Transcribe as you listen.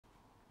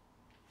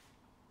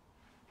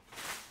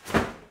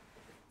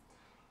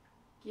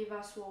Give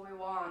us what we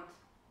want.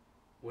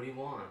 What do you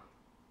want?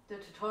 The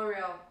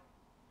tutorial.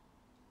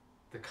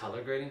 The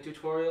color grading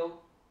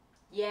tutorial?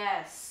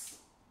 Yes.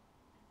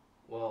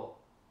 Well,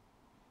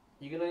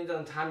 you're gonna need to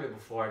untime me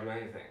before I do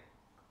anything.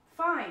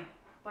 Fine,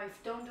 but if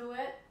you don't do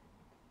it,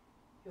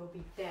 you'll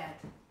be dead.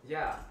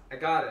 Yeah, I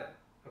got it,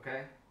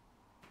 okay?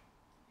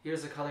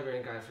 Here's the color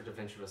grading guide for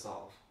Davinci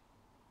Resolve.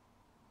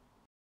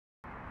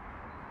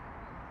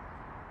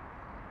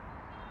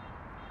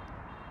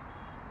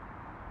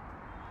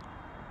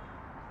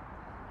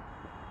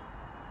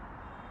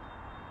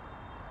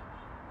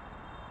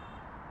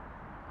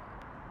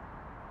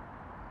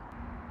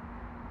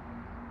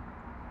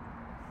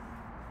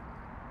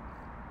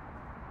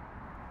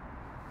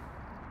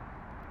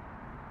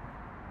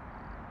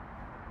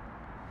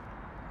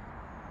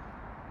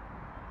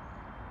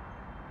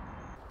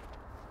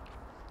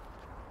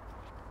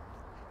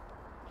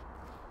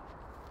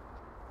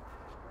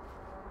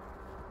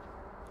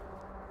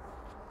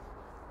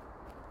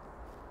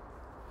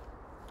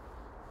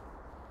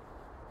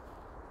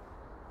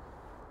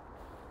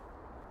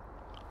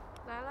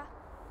 Lila?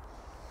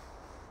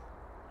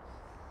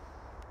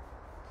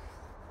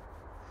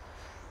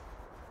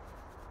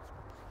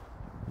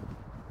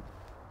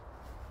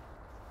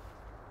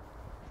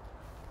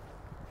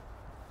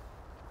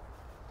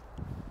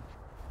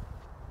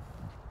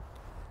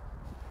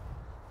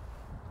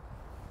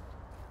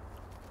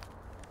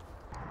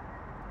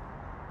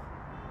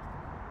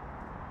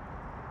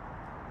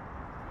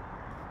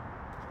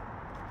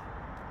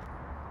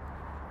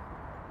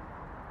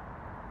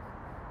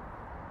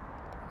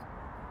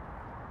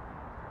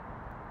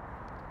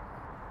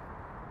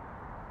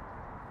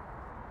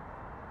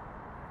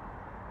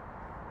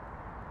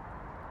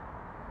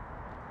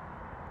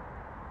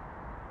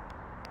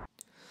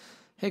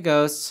 Hey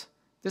ghosts,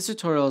 this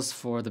tutorial is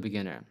for the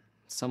beginner.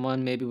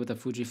 Someone maybe with a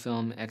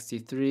Fujifilm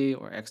X-T3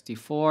 or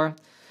X-T4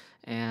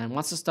 and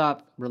wants to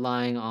stop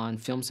relying on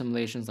film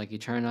simulations like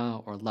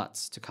Eterna or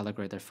LUTs to color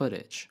grade their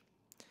footage.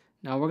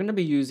 Now we're going to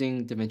be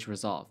using Davinci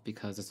Resolve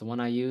because it's the one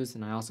I use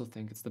and I also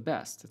think it's the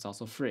best. It's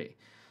also free.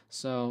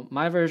 So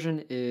my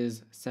version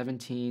is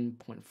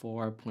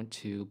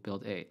 17.4.2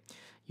 build 8.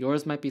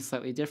 Yours might be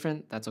slightly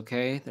different, that's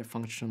okay. They're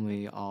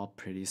functionally all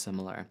pretty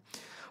similar.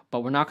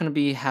 But we're not going to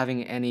be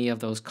having any of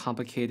those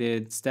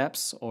complicated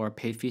steps or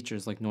paid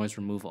features like noise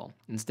removal.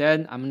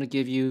 Instead, I'm going to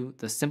give you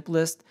the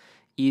simplest,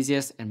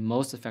 easiest, and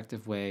most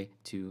effective way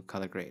to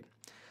color grade.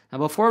 Now,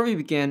 before we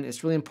begin,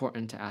 it's really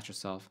important to ask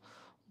yourself,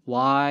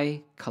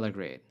 why color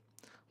grade?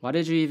 Why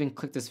did you even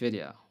click this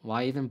video?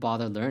 Why even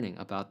bother learning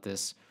about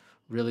this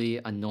really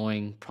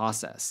annoying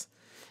process?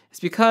 It's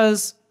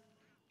because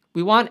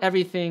we want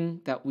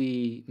everything that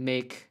we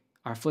make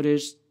our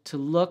footage to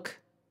look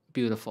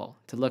beautiful,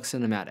 to look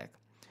cinematic.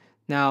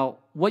 Now,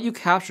 what you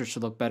capture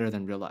should look better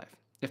than real life.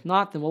 If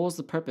not, then what was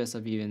the purpose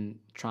of even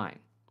trying?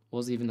 What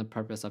was even the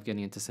purpose of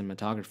getting into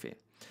cinematography?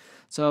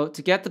 So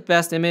to get the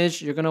best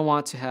image, you're going to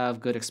want to have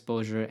good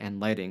exposure and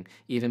lighting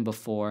even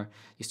before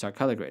you start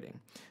color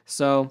grading.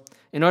 So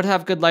in order to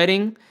have good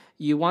lighting,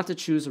 you want to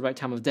choose the right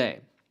time of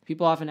day.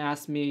 People often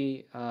ask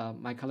me,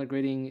 my color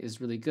grading is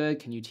really good.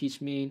 Can you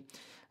teach me?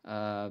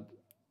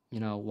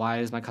 Why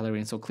is my color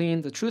grading so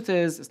clean? The truth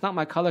is, it's not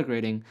my color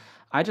grading.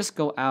 I just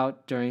go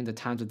out during the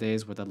times of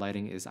days where the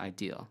lighting is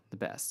ideal, the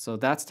best. So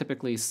that's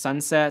typically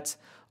sunset,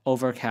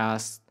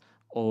 overcast,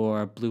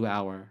 or blue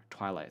hour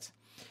twilight.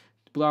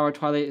 Blue hour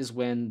twilight is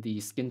when the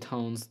skin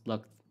tones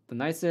look the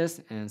nicest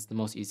and it's the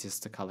most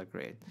easiest to color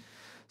grade.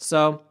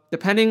 So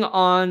depending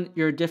on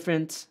your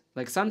different,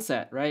 like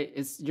sunset, right?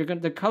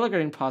 The color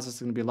grading process is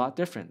going to be a lot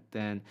different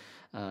than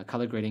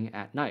color grading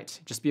at night.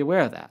 Just be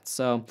aware of that.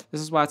 So this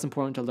is why it's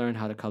important to learn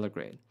how to color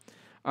grade.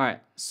 All right,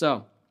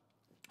 so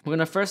we're going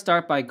to first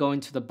start by going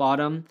to the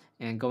bottom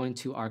and going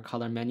to our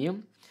color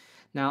menu.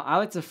 Now I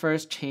like to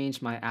first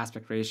change my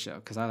aspect ratio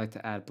because I like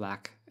to add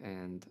black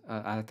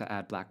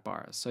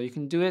bars. So you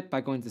can do it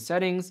by going to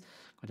settings,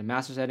 go to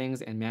master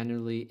settings, and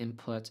manually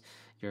input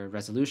your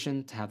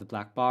resolution to have the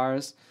black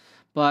bars.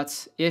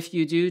 But if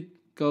you do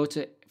go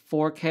to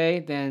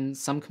 4K, then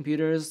some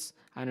computers,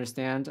 I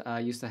understand,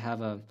 I used to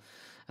have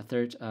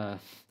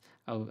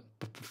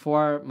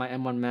before my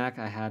M1 Mac,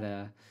 I had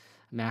a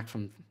Mac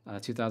from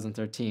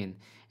 2013,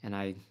 and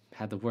I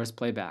had the worst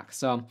playback.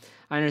 So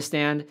I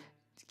understand,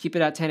 keep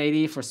it at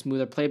 1080 for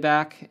smoother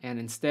playback, and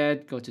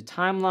instead go to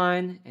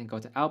timeline and go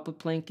to output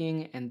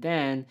blinking, and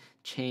then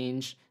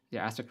change the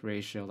aspect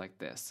ratio like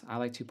this. I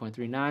like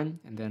 2.39,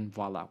 and then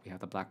voila, we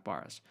have the black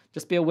bars.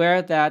 Just be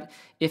aware that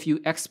if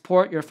you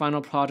export your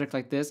final project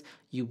like this,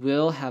 you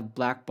will have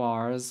black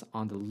bars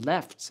on the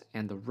left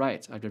and the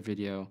right of your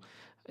video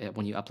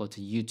when you upload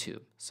to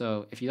YouTube.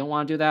 So if you don't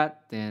want to do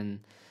that,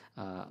 then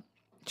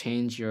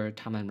change your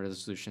timeline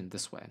resolution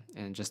this way,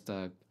 and just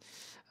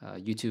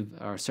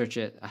YouTube or search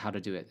it how to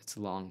do it. It's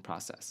a long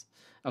process.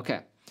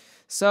 Okay,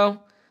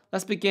 so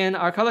let's begin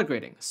our color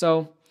grading.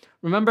 So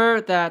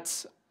remember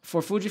that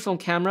For Fujifilm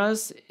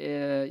cameras,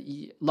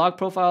 log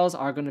profiles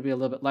are going to be a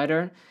little bit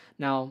lighter.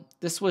 Now,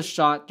 this was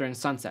shot during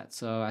sunset,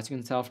 so as you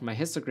can tell from my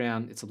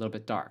histogram, it's a little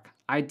bit dark.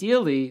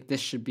 Ideally,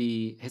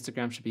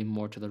 histogram should be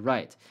more to the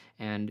right.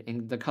 And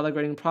in the color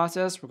grading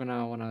process, we're going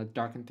to want to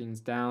darken things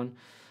down,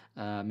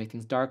 make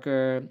things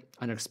darker,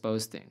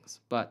 underexpose things.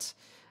 But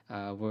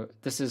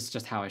this is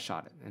just how I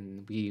shot it,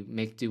 and we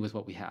make do with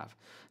what we have.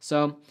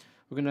 So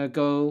we're going to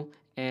go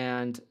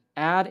and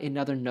add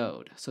another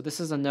node. So this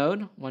is a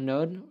node, one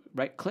node,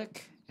 right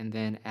click, and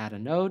then add a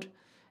node,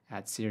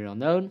 add serial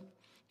node.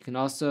 You can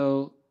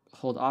also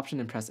hold Option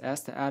and press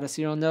S to add a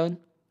serial node.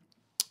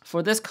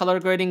 For this color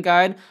grading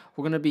guide,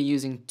 we're going to be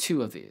using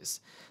 2 of these.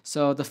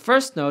 So the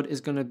first node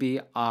is going to be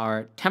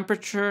our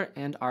temperature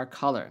and our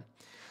color.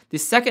 The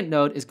second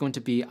node is going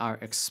to be our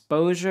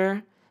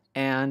exposure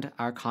and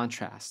our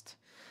contrast.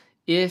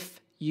 If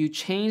you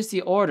change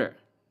the order,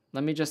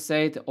 let me just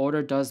say the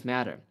order does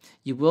matter.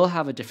 You will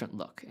have a different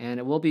look, and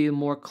it will be a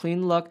more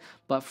clean look,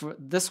 but for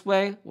this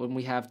way, when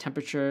we have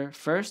temperature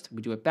first,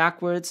 we do it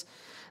backwards,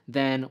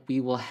 then we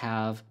will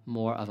have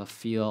more of a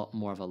feel,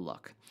 more of a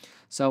look.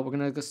 So we're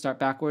going to start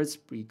backwards.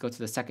 We go to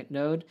the second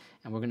node,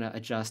 and we're going to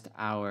adjust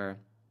our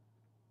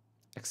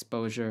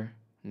exposure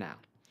now.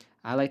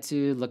 I like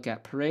to look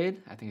at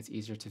parade. I think it's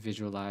easier to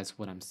visualize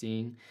what I'm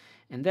seeing.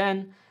 And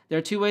then there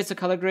are 2 ways to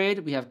color grade.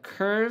 We have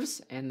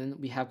curves, and then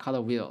we have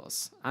color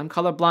wheels. I'm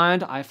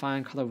colorblind. I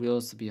find color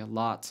wheels to be a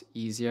lot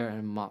easier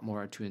and a lot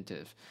more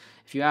intuitive.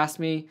 If you ask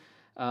me,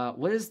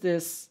 what is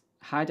this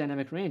high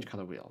dynamic range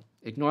color wheel?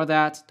 Ignore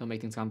that. Don't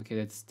make things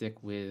complicated. Stick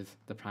with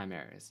the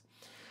primaries.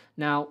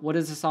 Now, what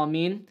does this all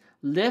mean?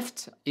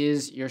 Lift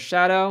is your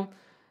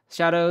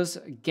shadows.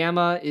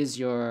 Gamma is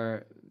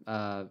your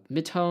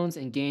midtones,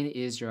 and gain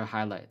is your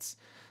highlights.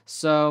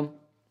 So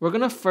we're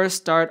going to first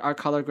start our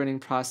color grading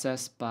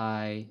process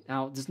by,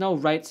 now there's no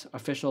right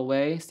official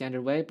way,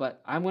 standard way,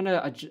 but I'm going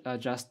to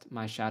adjust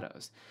my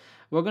shadows.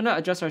 We're going to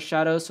adjust our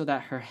shadows so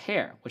that her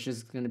hair, which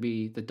is going to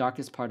be the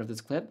darkest part of this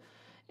clip,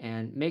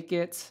 and make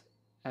it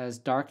as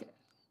dark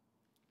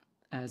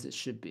as it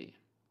should be,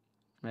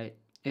 right?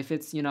 If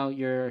it's,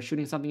 you're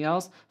shooting something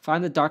else,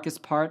 find the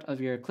darkest part of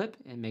your clip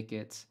and make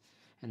it,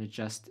 and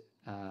adjust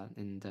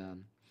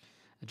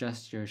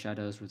adjust your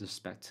shadows with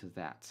respect to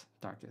that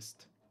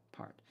darkest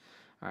part.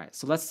 All right,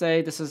 so let's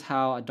say this is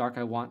how dark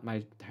I want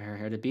her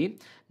hair to be.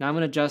 Now I'm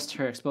going to adjust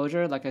her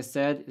exposure. Like I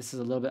said, this is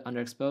a little bit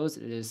underexposed.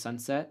 It is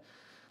sunset.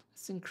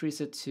 Let's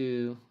increase it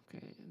to,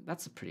 okay,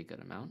 that's a pretty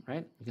good amount,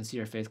 right? You can see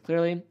her face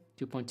clearly,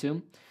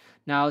 2.2.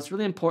 Now it's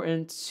really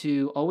important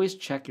to always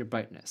check your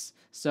brightness.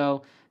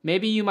 So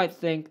maybe you might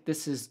think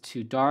this is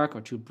too dark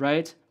or too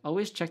bright.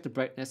 Always check the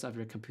brightness of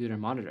your computer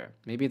monitor.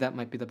 Maybe that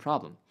might be the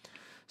problem.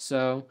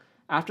 So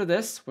after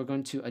this, we're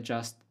going to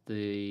adjust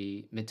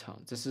the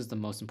midtones. This is the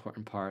most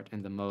important part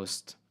and the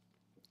most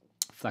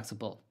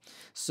flexible.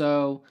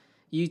 So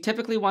you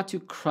typically want to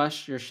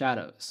crush your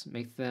shadows,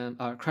 make them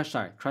crush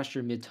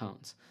your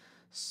midtones.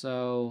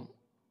 So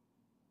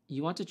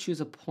you want to choose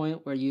a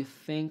point where you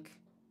think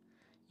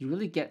you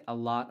really get a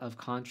lot of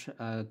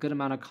a good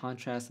amount of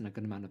contrast and a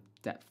good amount of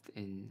depth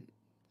in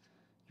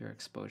your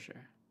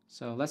exposure.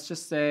 So let's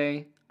just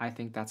say I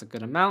think that's a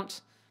good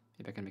amount.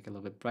 Maybe I can make it a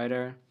little bit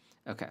brighter.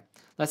 Okay,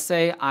 let's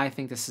say I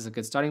think this is a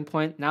good starting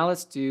point. Now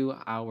let's do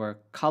our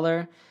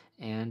color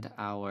and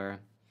our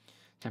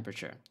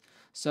temperature.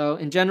 So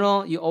in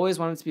general, you always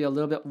want it to be a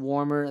little bit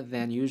warmer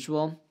than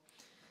usual.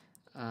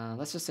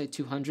 Let's just say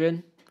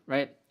 200,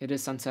 right? It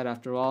is sunset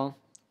after all,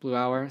 blue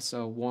hour,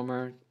 so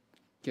warmer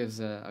gives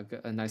a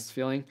nice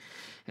feeling.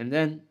 And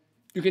then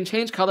you can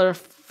change color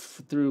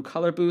through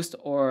color boost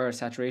or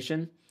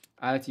saturation.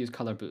 I like to use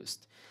color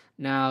boost.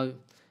 Now,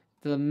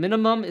 the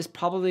minimum is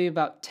probably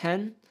about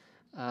 10.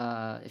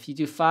 If you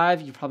do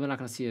 5, you're probably not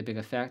going to see a big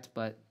effect,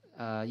 but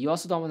you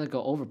also don't want to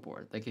go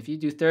overboard. Like if you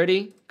do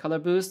 30 color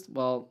boost,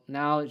 well,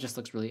 now it just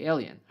looks really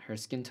alien. Her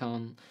skin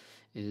tone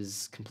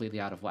is completely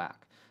out of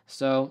whack.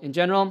 So in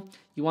general,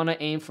 you want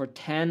to aim for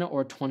 10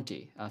 or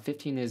 20.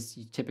 15 is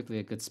typically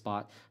a good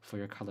spot for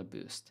your color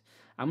boost.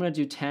 I'm going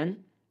to do 10.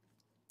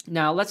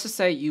 Now, let's just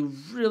say you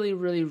really,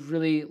 really,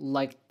 really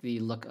like the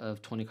look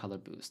of 20 color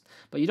boost,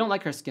 but you don't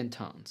like her skin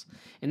tones.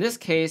 In this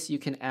case, you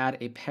can add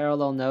a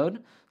parallel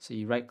node. So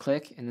you right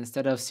click, and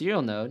instead of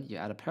serial node, you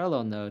add a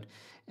parallel node.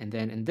 And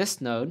then in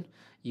this node,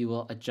 you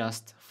will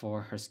adjust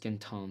for her skin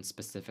tone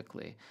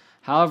specifically.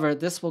 However,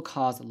 this will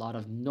cause a lot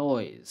of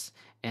noise.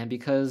 And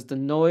because the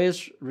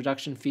noise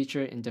reduction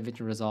feature in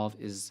Davinci Resolve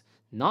is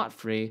not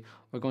free,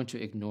 we're going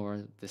to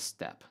ignore this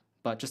step.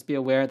 But just be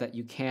aware that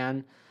you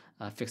can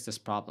fix this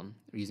problem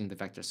using the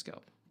vector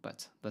scope.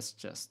 But let's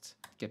just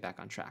get back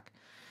on track.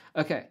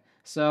 Okay,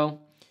 so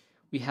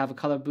we have a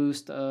color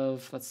boost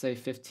of, let's say,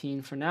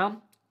 15 for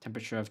now,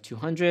 temperature of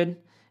 200.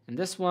 In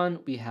this one,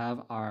 we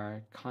have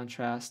our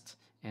contrast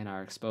and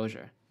our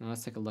exposure. Now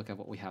let's take a look at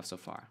what we have so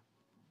far.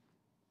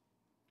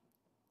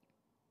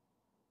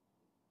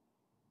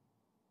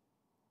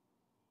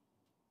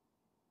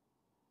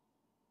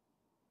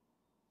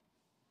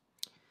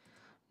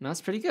 Now, that's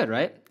pretty good,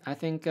 right? I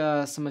think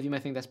some of you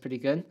might think that's pretty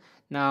good.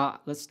 Now,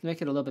 let's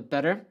make it a little bit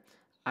better.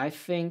 I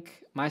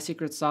think my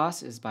secret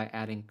sauce is by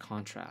adding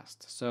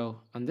contrast. So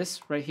on this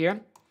right here,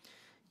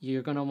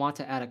 you're going to want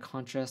to add a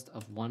contrast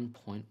of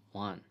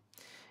 1.1.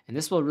 And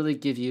this will really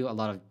give you a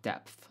lot of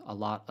depth, a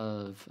lot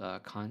of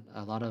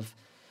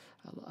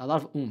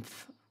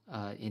oomph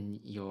in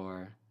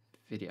your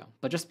video.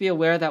 But just be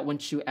aware that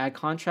once you add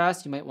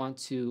contrast, you might want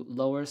to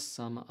lower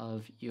some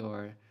of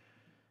your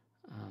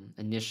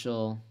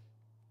initial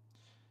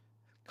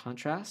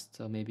contrast.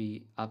 So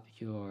maybe up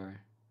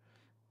your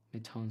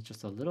midtones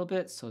just a little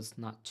bit so it's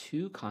not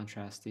too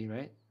contrasty,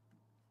 right?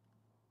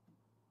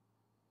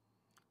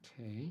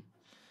 Okay.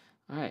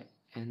 All right.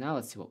 And now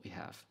let's see what we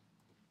have.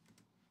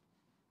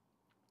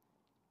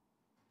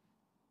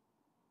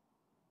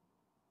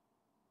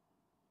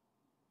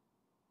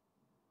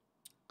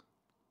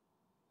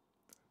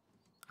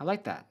 I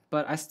like that,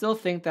 but I still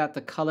think that the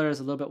color is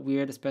a little bit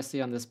weird,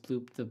 especially on this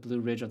the blue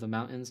ridge of the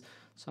mountains.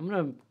 So I'm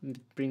gonna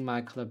bring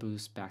my color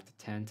boost back to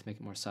 10 to make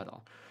it more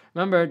subtle.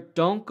 Remember,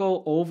 don't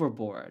go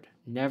overboard.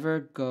 Never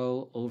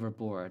go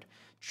overboard.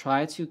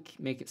 Try to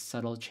make it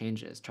subtle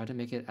changes. Try to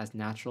make it as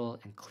natural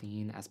and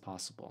clean as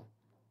possible.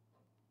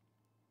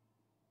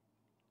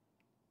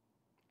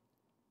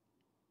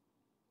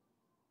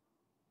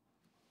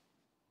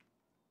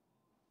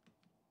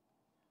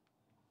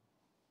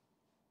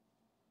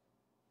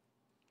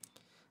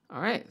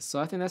 All right, so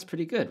I think that's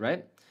pretty good,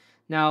 right?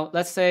 Now,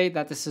 let's say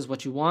that this is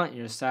what you want, and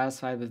you're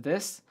satisfied with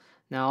this.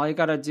 Now, all you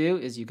gotta do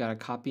is you gotta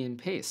copy and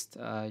paste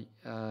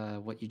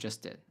what you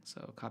just did.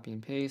 So copy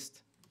and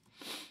paste,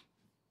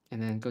 and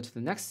then go to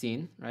the next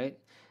scene, right?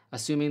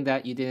 Assuming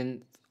that you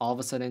didn't all of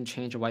a sudden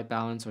change your white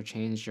balance or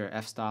change your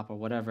f-stop or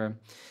whatever,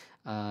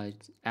 add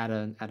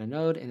a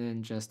node and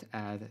then just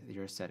add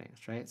your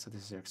settings, right? So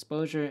this is your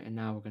exposure, and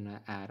now we're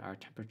gonna add our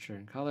temperature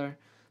and color.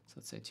 So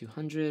let's say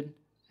 200,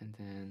 and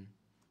then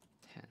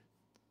 10.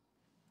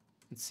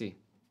 Let's see.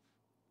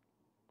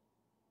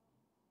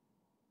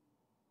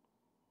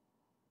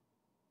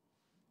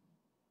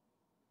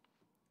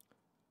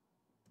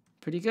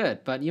 Pretty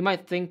good, but you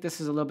might think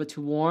this is a little bit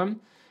too warm.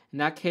 In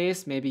that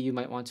case, maybe you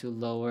might want to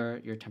lower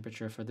your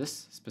temperature for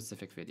this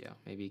specific video.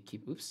 Maybe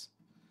keep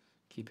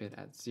it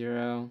at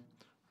 0,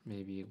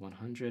 maybe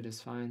 100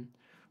 is fine,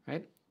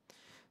 right?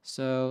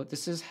 So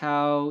this is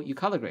how you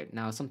color grade.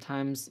 Now,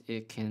 sometimes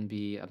it can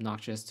be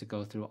obnoxious to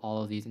go through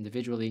all of these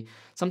individually.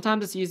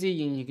 Sometimes it's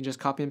easy and you can just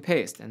copy and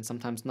paste, and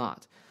sometimes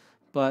not.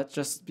 But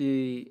just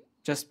be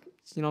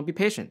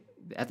patient.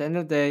 At the end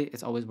of the day,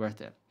 it's always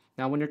worth it.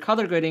 Now, when you're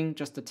color grading,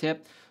 just a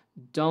tip,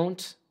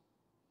 don't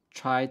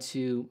try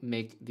to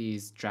make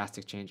these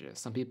drastic changes.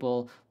 Some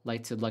people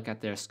like to look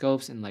at their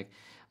scopes and like,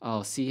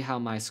 oh, see how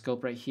my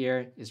scope right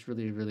here is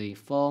really, really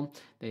full.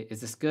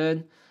 Is this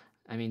good?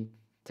 I mean,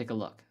 take a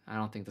look. I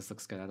don't think this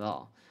looks good at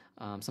all.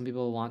 Some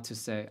people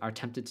are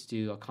tempted to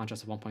do a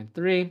contrast of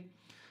 1.3.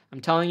 I'm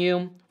telling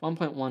you,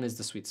 1.1 is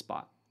the sweet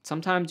spot.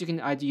 Sometimes you can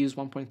either use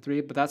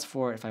 1.3, but that's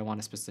for if I want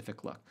a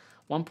specific look.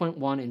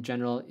 1.1 in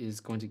general is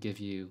going to give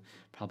you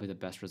probably the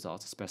best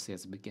results, especially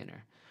as a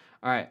beginner.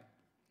 All right,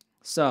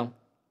 so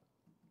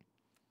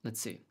let's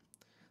see.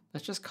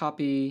 Let's just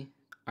copy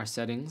our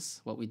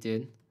settings, what we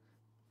did,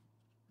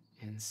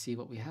 and see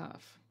what we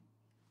have.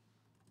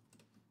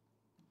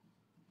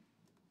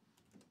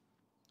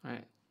 All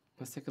right,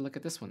 let's take a look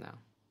at this one now.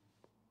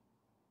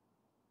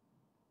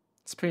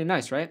 It's pretty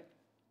nice, right?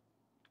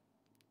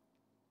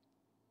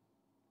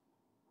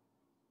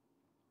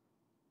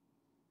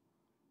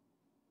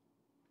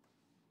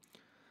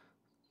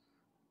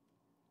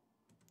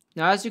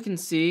 Now, as you can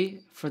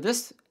see, for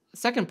this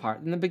second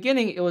part, in the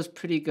beginning, it was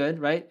pretty good,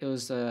 right? It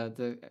was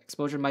the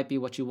exposure might be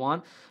what you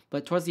want,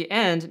 but towards the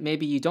end,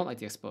 maybe you don't like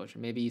the exposure.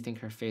 Maybe you think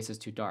her face is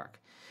too dark.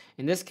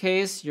 In this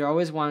case, you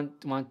always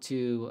want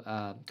to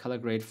color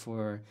grade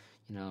for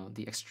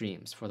the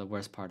extremes, for the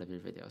worst part of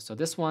your video. So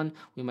this one,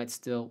 we might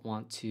still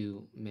want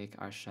to make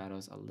our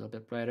shadows a little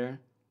bit brighter,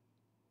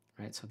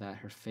 right? So that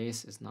her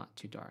face is not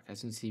too dark.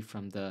 As you can see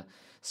from the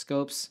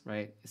scopes,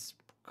 right? It's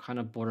kind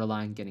of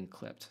borderline getting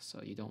clipped, so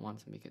you don't want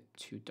to make it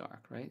too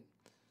dark, right?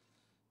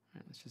 All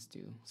right, let's just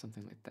do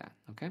something like that,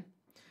 okay?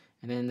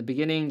 And then in the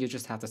beginning, you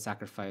just have to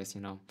sacrifice,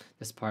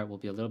 this part will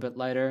be a little bit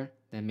lighter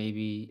than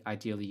maybe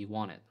ideally you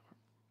want it.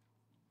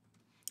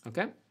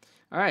 Okay?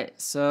 All right,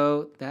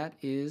 so that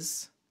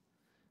is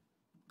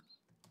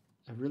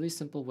a really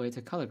simple way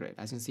to color grade.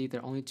 As you can see, there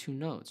are only 2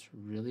 nodes.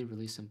 Really,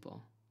 really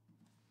simple.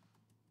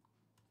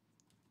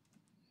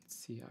 Let's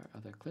see our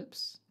other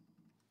clips.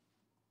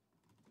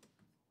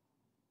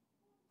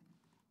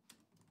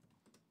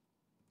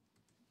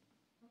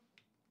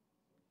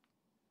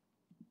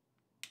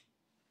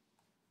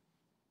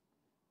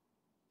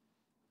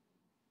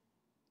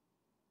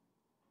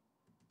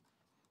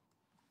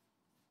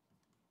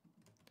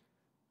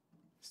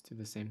 Let's do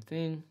the same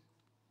thing.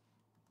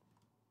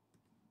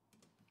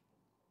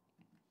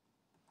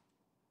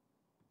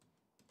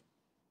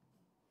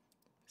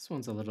 This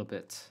one's a little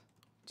bit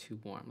too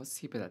warm. Let's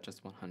keep it at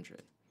just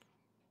 100.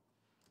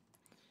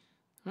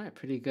 All right,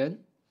 pretty good.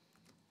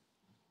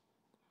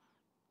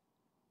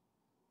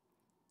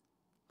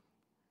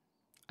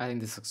 I think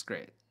this looks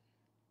great.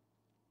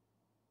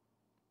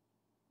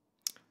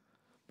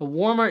 But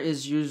warmer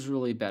is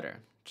usually better.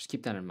 Just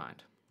keep that in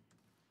mind.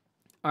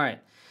 All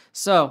right,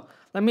 so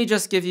let me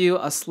just give you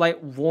a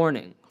slight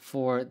warning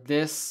for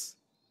this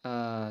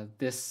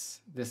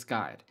this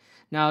guide.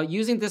 Now,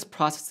 using this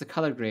process to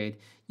color grade,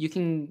 you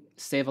can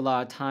save a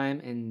lot of time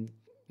and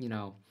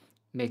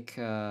make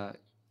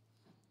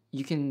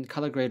you can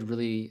color grade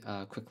really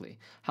quickly.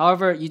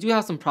 However, you do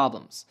have some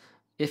problems.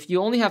 If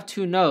you only have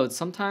 2 nodes,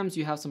 sometimes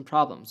you have some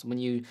problems. When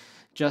you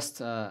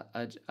just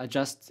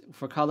adjust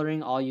for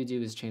coloring, all you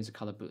do is change the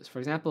color boost. For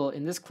example,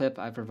 in this clip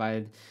I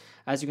provided,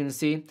 as you can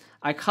see,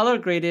 I color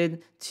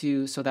graded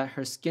so that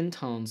her skin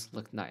tones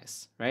look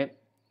nice, right?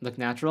 Look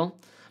natural.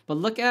 But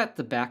look at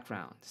the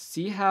background.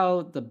 See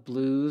how the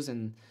blues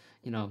and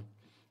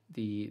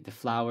the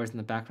flowers in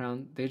the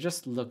background, they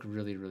just look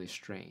really, really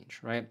strange,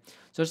 right?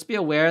 So just be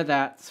aware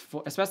that,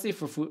 especially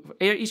for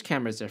each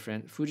camera is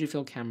different.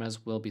 Fujifilm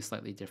cameras will be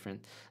slightly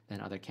different than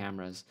other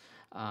cameras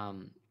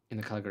in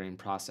the color grading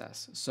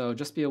process. So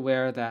just be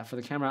aware that for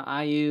the camera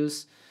I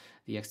use,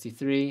 the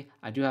X-T3,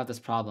 I do have this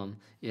problem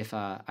if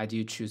I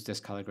do choose this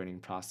color grading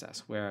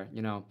process where,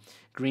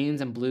 greens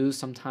and blues,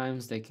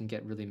 sometimes they can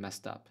get really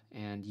messed up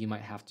and you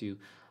might have to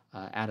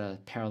add a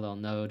parallel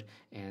node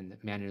and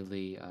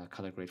manually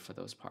color grade for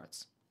those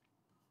parts.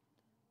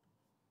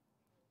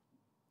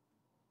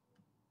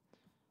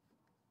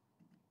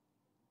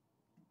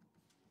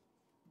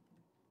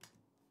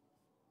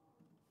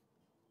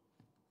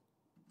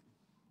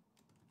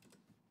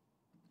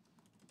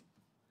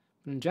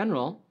 In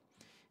general,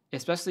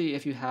 especially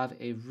if you have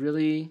a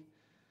really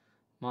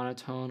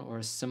monotone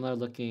or similar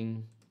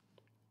looking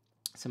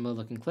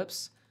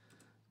clips,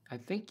 I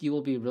think you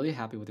will be really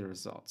happy with your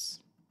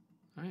results.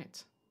 All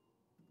right,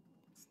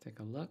 let's take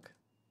a look.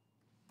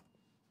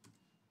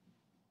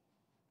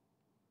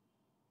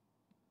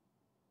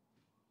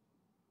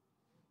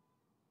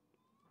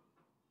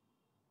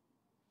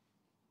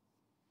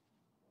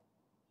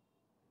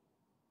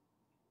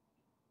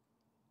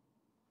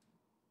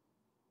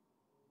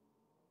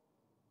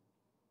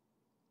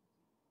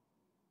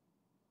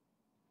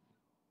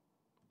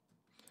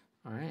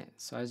 All right,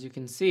 so as you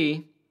can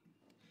see,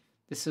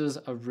 this is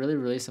a really,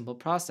 really simple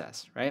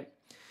process, right?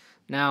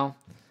 Now,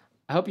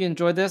 I hope you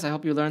enjoyed this. I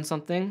hope you learned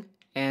something.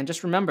 And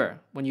just remember,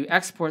 when you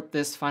export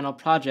this final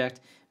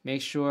project,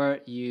 make sure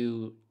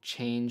you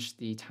change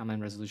the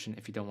timeline resolution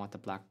if you don't want the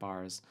black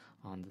bars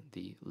on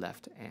the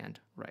left and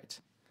right.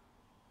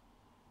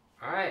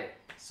 All right,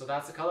 so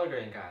that's the color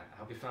grading guide. I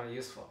hope you found it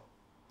useful.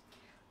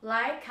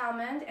 Like,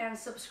 comment, and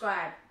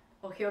subscribe,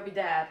 or he'll be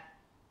dead.